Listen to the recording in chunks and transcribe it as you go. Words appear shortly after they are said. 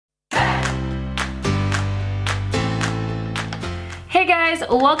Hey guys,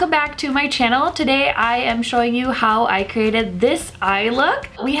 welcome back to my channel. Today I am showing you how I created this eye look.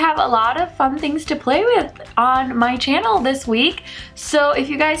 We have a lot of fun things to play with on my channel this week. So if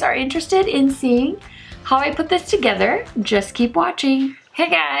you guys are interested in seeing how I put this together, just keep watching.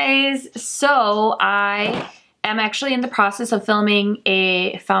 Hey guys, so I am actually in the process of filming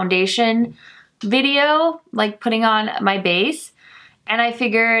a foundation video, like putting on my base. And I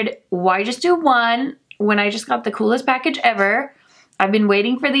figured, why just do one when I just got the coolest package ever? I've been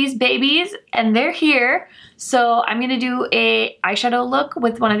waiting for these babies and they're here. So I'm gonna do a eyeshadow look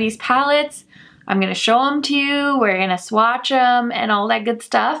with one of these palettes. I'm gonna show them to you, we're gonna swatch them and all that good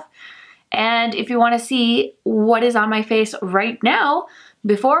stuff. And if you wanna see what is on my face right now,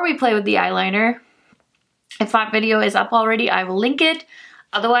 before we play with the eyeliner, if that video is up already, I will link it.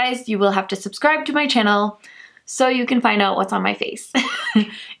 Otherwise, you will have to subscribe to my channel so you can find out what's on my face.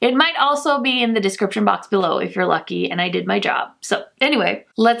 It might also be in the description box below if you're lucky and I did my job. So anyway,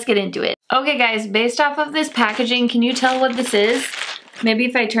 let's get into it. Okay guys, based off of this packaging, can you tell what this is? Maybe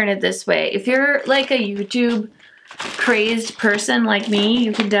if I turn it this way. If you're like a YouTube crazed person like me,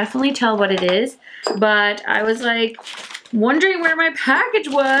 you can definitely tell what it is. But I was like wondering where my package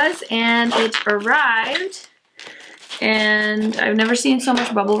was and it arrived. And I've never seen so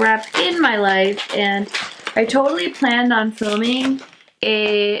much bubble wrap in my life, and I totally planned on filming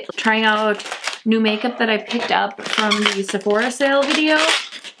trying out new makeup that I picked up from the Sephora sale video,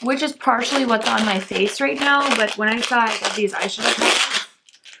 which is partially what's on my face right now. But when I saw I got these eyeshadow palettes,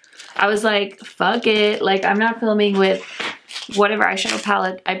 I was like, fuck it. Like, I'm not filming with whatever eyeshadow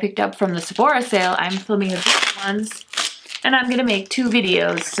palette I picked up from the Sephora sale. I'm filming with these ones, and I'm gonna make 2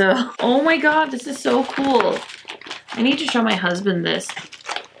 videos. So, oh my god, this is so cool. I need to show my husband this.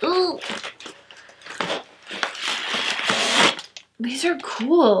 Ooh. These are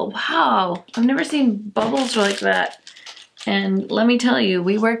cool. Wow. I've never seen bubbles like that. And let me tell you,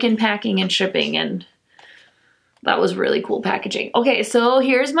 we work in packing and shipping, and that was really cool packaging. Okay, so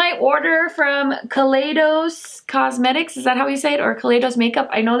here's my order from KALEIDOS Cosmetics. Is that how you say it? Or KALEIDOS Makeup?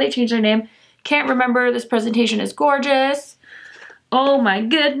 I know they changed their name. Can't remember. This presentation is gorgeous. Oh my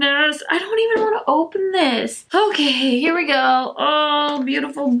goodness, I don't even want to open this. Okay, here we go. Oh,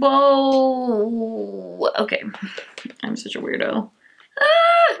 beautiful bow. Okay, I'm such a weirdo.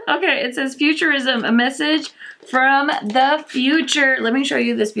 Ah, okay, it says Futurism, a message from the future. Let me show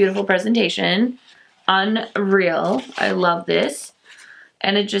you this beautiful presentation. Unreal, I love this.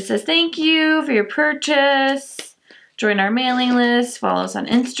 And it just says, thank you for your purchase. Join our mailing list, follow us on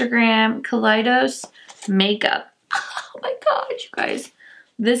Instagram, KALEIDOS Makeup. Oh my god, you guys.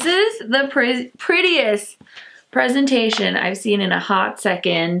 This is the prettiest presentation I've seen in a hot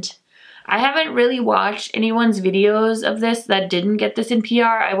second. I haven't really watched anyone's videos of this that didn't get this in PR.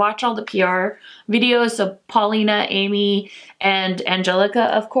 I watch all the PR videos, so Paulina, Amy, and Angelica,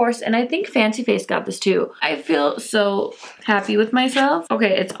 of course, and I think Fancy Face got this too. I feel so happy with myself.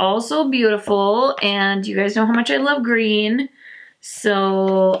 Okay, it's also beautiful, and you guys know how much I love green.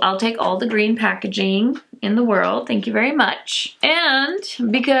 So I'll take all the green packaging in the world. Thank you very much. And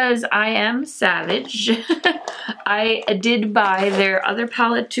because I am savage, I did buy their other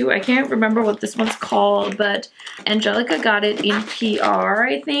palette too. I can't remember what this one's called, but Angelica got it in PR,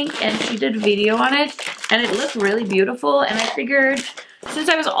 I think, and she did a video on it, and it looked really beautiful. And I figured, since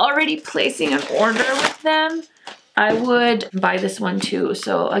I was already placing an order with them, I would buy this one too.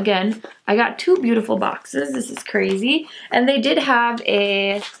 So again, I got 2 beautiful boxes. This is crazy. And they did have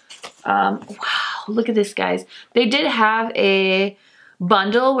a, wow, look at this, guys. They did have a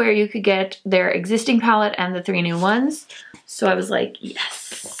bundle where you could get their existing palette and the 3 new ones. So I was like,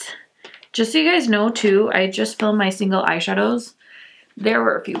 yes. Just so you guys know too, I just filmed my single eyeshadows. There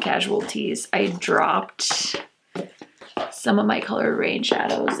were a few casualties. I dropped some of my color range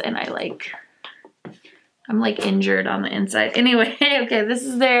shadows, and I'm like injured on the inside. Anyway, okay, this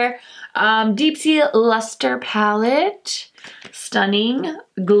is their Deep Sea Luster palette. Stunning.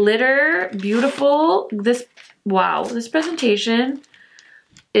 Glitter. Beautiful. Wow, this presentation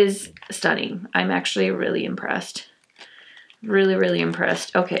is stunning. I'm actually really impressed. Really, really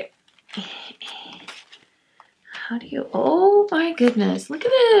impressed. Okay. How do you, oh my goodness, look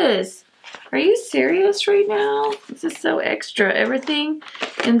at this. Are you serious right now? This is so extra. Everything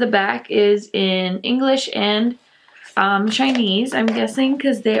in the back is in English and Chinese, I'm guessing,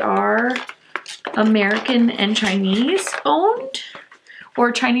 because they are American and Chinese owned,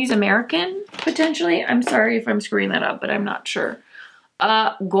 or Chinese American potentially. I'm sorry if I'm screwing that up, but I'm not sure.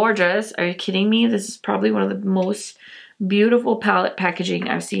 Gorgeous. Are you kidding me? This is probably one of the most beautiful palette packaging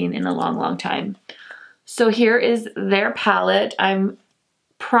I've seen in a long, long time. So here is their palette. I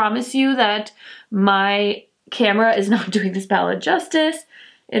promise you that my camera is not doing this palette justice.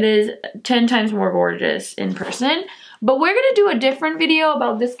 It is 10 times more gorgeous in person. But we're gonna do a different video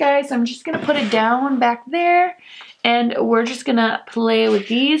about this guy, so I'm just gonna put it down back there, and we're just gonna play with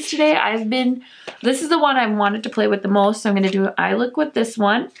these today. This is the one I wanted to play with the most, so I'm gonna do an eye look with this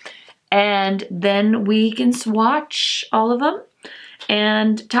one, and then we can swatch all of them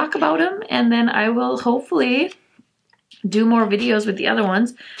and talk about them, and then I will hopefully do more videos with the other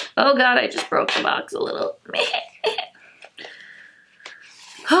ones. Oh God, I just broke the box a little.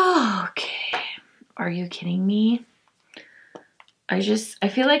 Okay, are you kidding me? I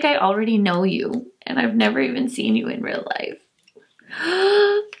feel like I already know you and I've never even seen you in real life.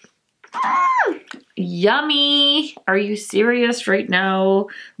 Yummy! Are you serious right now?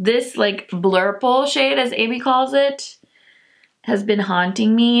 This like blurple shade, as Amy calls it, has been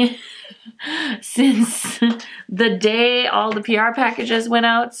haunting me since the day all the PR packages went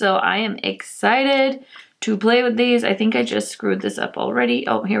out. So I am excited to play with these. I think I just screwed this up already.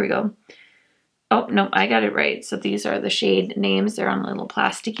 Oh, here we go. Oh, no, I got it right. So these are the shade names. They're on a little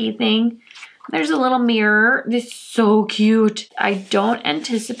plasticky thing. There's a little mirror. This is so cute. I don't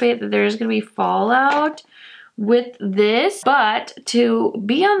anticipate that there's going to be fallout with this, but to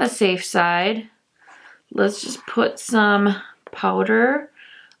be on the safe side, let's just put some powder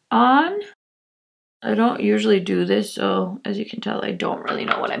on. I don't usually do this, so as you can tell, I don't really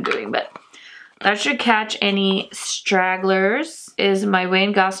know what I'm doing, but that should catch any stragglers. Is my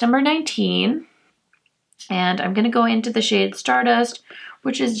Wayne Goss number 19. And I'm going to go into the shade Stardust,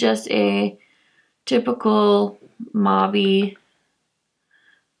 which is just a typical mauve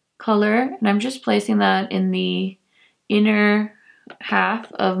color. And I'm just placing that in the inner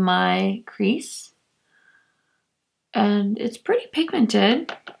half of my crease. And it's pretty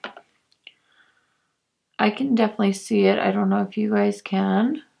pigmented. I can definitely see it. I don't know if you guys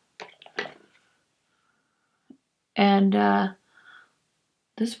can. And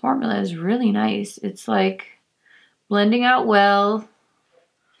this formula is really nice. It's like blending out well.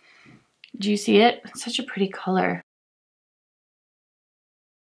 Do you see it? It's such a pretty color.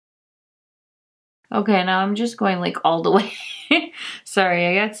 Okay, now I'm just going like all the way. Sorry,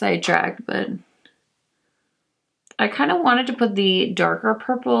 I got sidetracked, but I kind of wanted to put the darker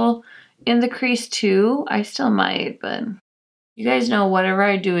purple in the crease too. I still might, but you guys know whatever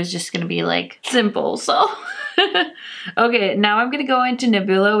I do is just gonna be like simple, so. Okay, now I'm gonna go into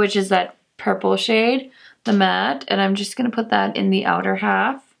Nebula, which is that purple shade, the matte, and I'm just gonna put that in the outer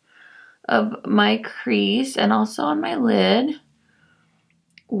half of my crease and also on my lid.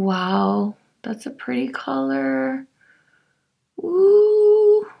 Wow, that's a pretty color.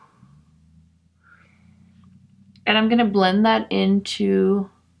 Ooh. And I'm gonna blend that into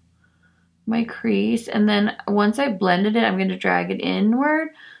my crease, and then once I blended it, I'm gonna drag it inward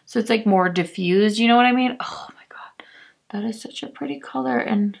so it's like more diffused, you know what I mean? Oh my God, that is such a pretty color,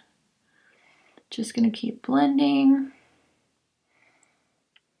 and just gonna keep blending.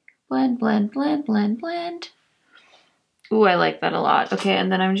 Blend, blend, blend, blend, blend. Ooh, I like that a lot. Okay,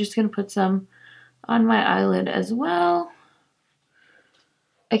 and then I'm just gonna put some on my eyelid as well.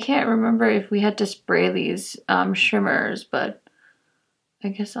 I can't remember if we had to spray these shimmers, but I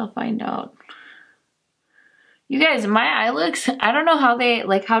guess I'll find out. You guys, my eye looks, I don't know how they,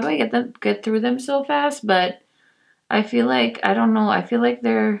 like, how do I get through them so fast, but I feel like, I don't know, I feel like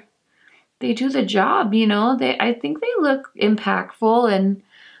they do the job, you know? I think they look impactful and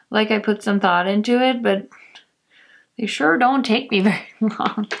like I put some thought into it, but they sure don't take me very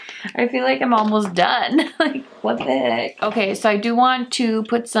long. I feel like I'm almost done. Like, what the heck? Okay, so I do want to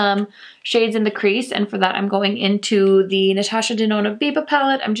put some shades in the crease, and for that I'm going into the Natasha Denona Biba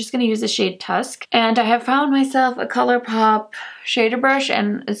palette. I'm just going to use the shade Tusk. And I have found myself a ColourPop shader brush,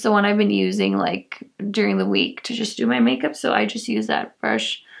 and it's the one I've been using like during the week to just do my makeup, so I just use that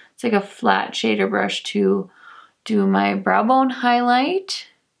brush. It's like a flat shader brush to do my brow bone highlight.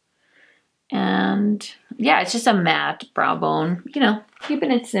 And yeah, it's just a matte brow bone, you know,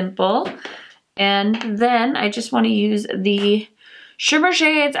 keeping it simple. And then I just want to use the shimmer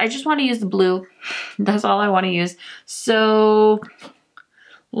shades. I just want to use the blue. That's all I want to use. So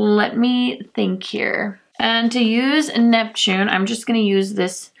let me think here. And to use Neptune, I'm just going to use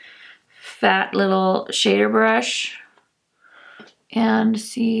this fat little shader brush and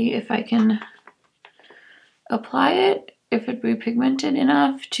see if I can apply it, if it be pigmented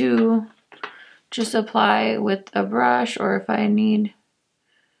enough to just apply with a brush, or if I need,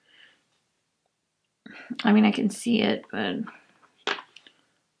 I mean, I can see it, but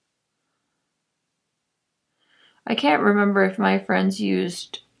I can't remember if my friends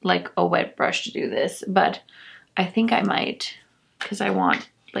used like a wet brush to do this, but I think I might, because I want,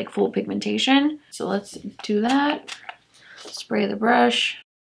 like full pigmentation. So let's do that. Spray the brush.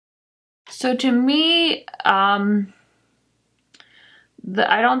 So to me, I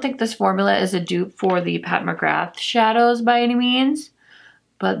don't think this formula is a dupe for the Pat McGrath shadows by any means,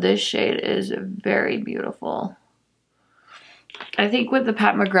 but this shade is very beautiful. I think with the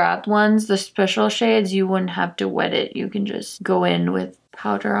Pat McGrath ones, the special shades, you wouldn't have to wet it. You can just go in with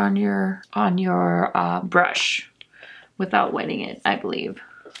powder on your brush without wetting it, I believe.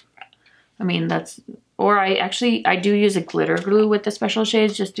 I mean, that's, or I do use a glitter glue with the special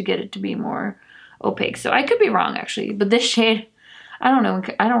shades just to get it to be more opaque. So I could be wrong actually, but this shade, I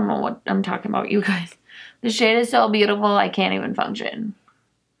don't know what I'm talking about, you guys. This shade is so beautiful, I can't even function.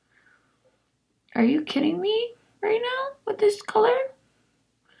 Are you kidding me right now with this color?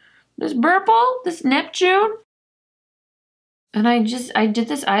 This purple, this Neptune? And I did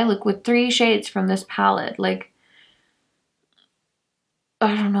this eye look with 3 shades from this palette. Like,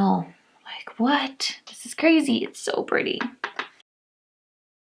 I don't know. Like, what? This is crazy. It's so pretty.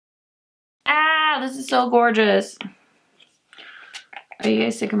 Ah, this is so gorgeous. Are you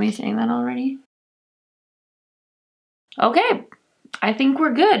guys sick of me saying that already? Okay, I think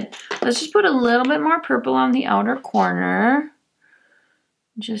we're good. Let's just put a little bit more purple on the outer corner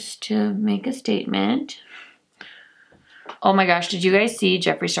just to make a statement. Oh my gosh, did you guys see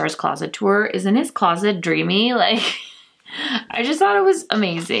Jeffree Star's closet tour? Isn't his closet dreamy? Like, I just thought it was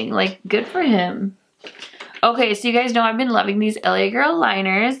amazing. Like, good for him. Okay, so you guys know I've been loving these LA Girl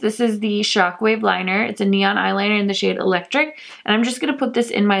liners. This is the Shockwave liner. It's a neon eyeliner in the shade Electric. And I'm just going to put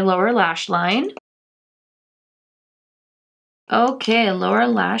this in my lower lash line. Okay, lower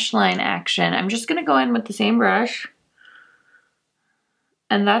lash line action. I'm just going to go in with the same brush.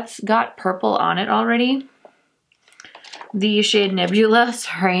 And that's got purple on it already. The shade Nebula,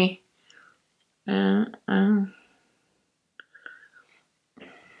 sorry. I'm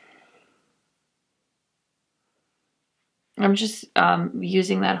just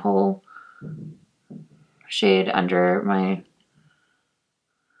using that whole shade under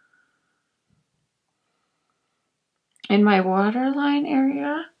in my waterline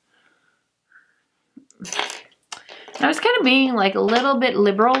area. I was kind of being like a little bit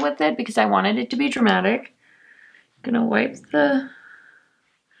liberal with it because I wanted it to be dramatic. I'm gonna wipe the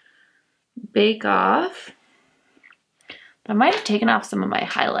bake off. I might have taken off some of my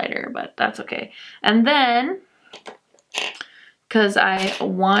highlighter, but that's okay. And then, because I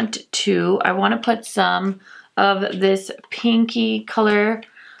want to put some of this pinky color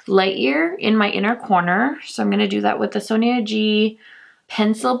Light Year in my inner corner. So I'm gonna do that with the Sonia G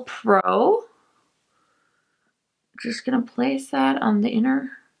Pencil Pro. Just gonna place that on the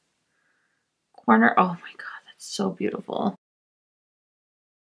inner corner. Oh my god, that's so beautiful.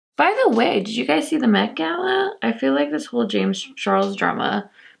 By the way, did you guys see the Met Gala? I feel like this whole James Charles drama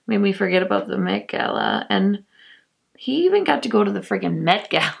made me forget about the Met Gala, and he even got to go to the friggin' Met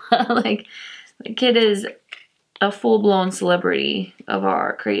Gala. Like, the kid is a full-blown celebrity of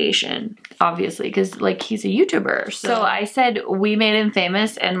our creation, obviously, because like he's a YouTuber. So I said we made him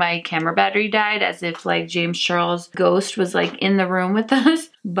famous and my camera battery died, as if like James Charles' ghost was like in the room with us.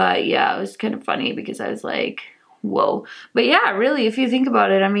 But yeah, it was kind of funny because I was like, whoa. But yeah, really, if you think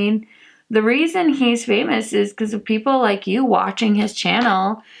about it, I mean, the reason he's famous is because of people like you watching his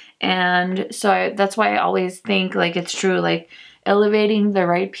channel. And so that's why I always think like it's true, like elevating the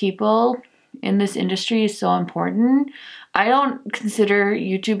right people in this industry is so important. I don't consider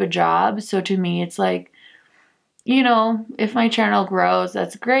YouTube a job, so to me it's like, you know, if my channel grows,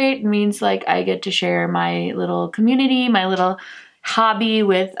 that's great. It means like I get to share my little community, my little hobby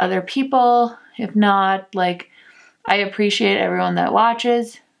with other people. If not, like, I appreciate everyone that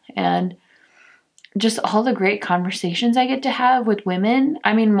watches and just all the great conversations I get to have with women.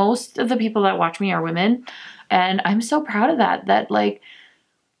 I mean, most of the people that watch me are women, and I'm so proud of that, that like,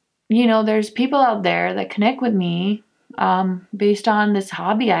 you know, there's people out there that connect with me based on this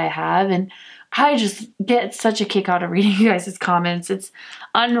hobby I have, and I just get such a kick out of reading you guys' comments. It's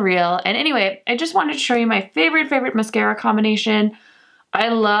unreal. And anyway, I just wanted to show you my favorite mascara combination. I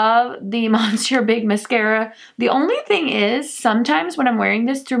love the Monsieur Big Mascara. The only thing is, sometimes when I'm wearing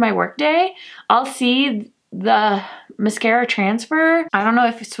this through my workday, I'll see the mascara transfer. I don't know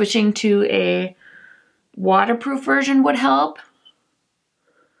if switching to a waterproof version would help.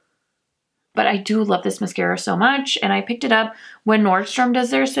 But I do love this mascara so much, and I picked it up when Nordstrom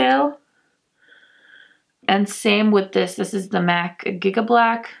does their sale. And same with this. This is the MAC Giga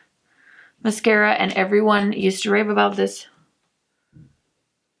Black mascara, and everyone used to rave about this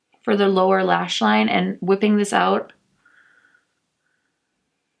for their lower lash line, and whipping this out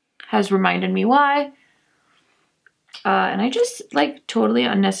has reminded me why. And I just like totally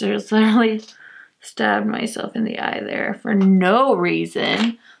unnecessarily stabbed myself in the eye there for no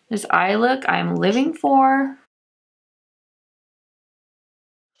reason. This eye look I'm living for.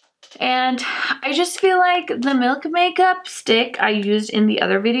 And I just feel like the Milk Makeup stick I used in the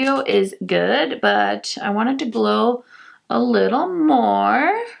other video is good, but I wanted to glow a little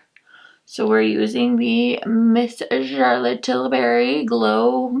more. So we're using the Miss Charlotte Tilbury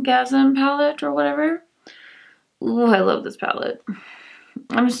Glow-gasm palette or whatever. Ooh, I love this palette.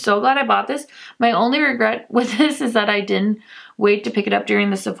 I'm so glad I bought this. My only regret with this is that I didn't wait to pick it up during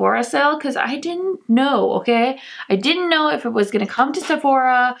the Sephora sale because I didn't know, okay? I didn't know if it was going to come to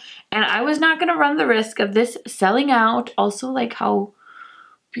Sephora, and I was not going to run the risk of this selling out. Also, like, how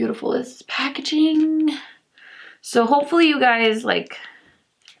beautiful is this packaging? So hopefully you guys, like,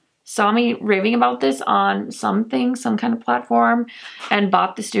 saw me raving about this on something, some kind of platform, and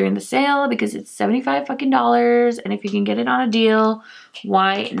bought this during the sale because it's $75 fucking, and if you can get it on a deal,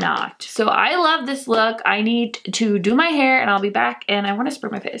 why not? So I love this look. I need to do my hair and I'll be back, and I want to spray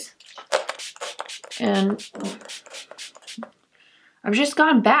my face. And I've just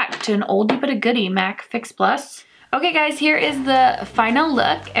gone back to an oldie but a goodie MAC Fix Plus. Okay guys, here is the final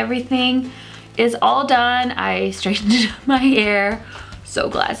look. Everything is all done. I straightened my hair. So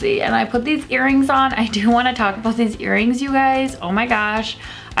classy. And I put these earrings on. I do want to talk about these earrings, you guys. Oh my gosh.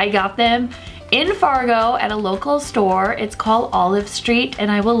 I got them in Fargo at a local store. It's called Olive Street, and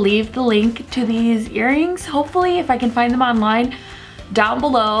I will leave the link to these earrings, hopefully, if I can find them online, down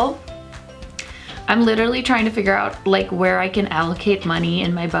below. I'm literally trying to figure out like where I can allocate money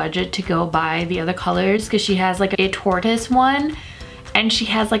in my budget to go buy the other colors, because she has like a tortoise one and she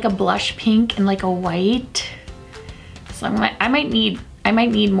has like a blush pink and like a white. So I might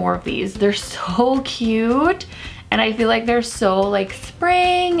need more of these. They're so cute, and I feel like they're so like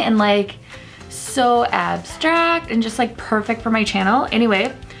spring and like so abstract and just like perfect for my channel.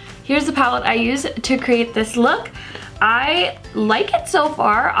 Anyway, here's the palette I use to create this look. I like it so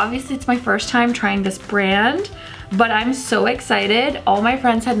far. Obviously it's my first time trying this brand, but I'm so excited. All my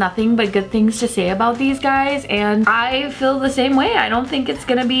friends had nothing but good things to say about these guys, and I feel the same way. I don't think it's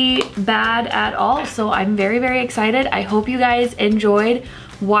gonna be bad at all, so I'm very, very excited. I hope you guys enjoyed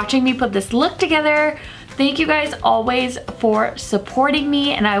watching me put this look together. Thank you guys always for supporting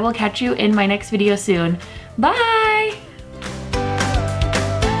me, and I will catch you in my next video soon. Bye!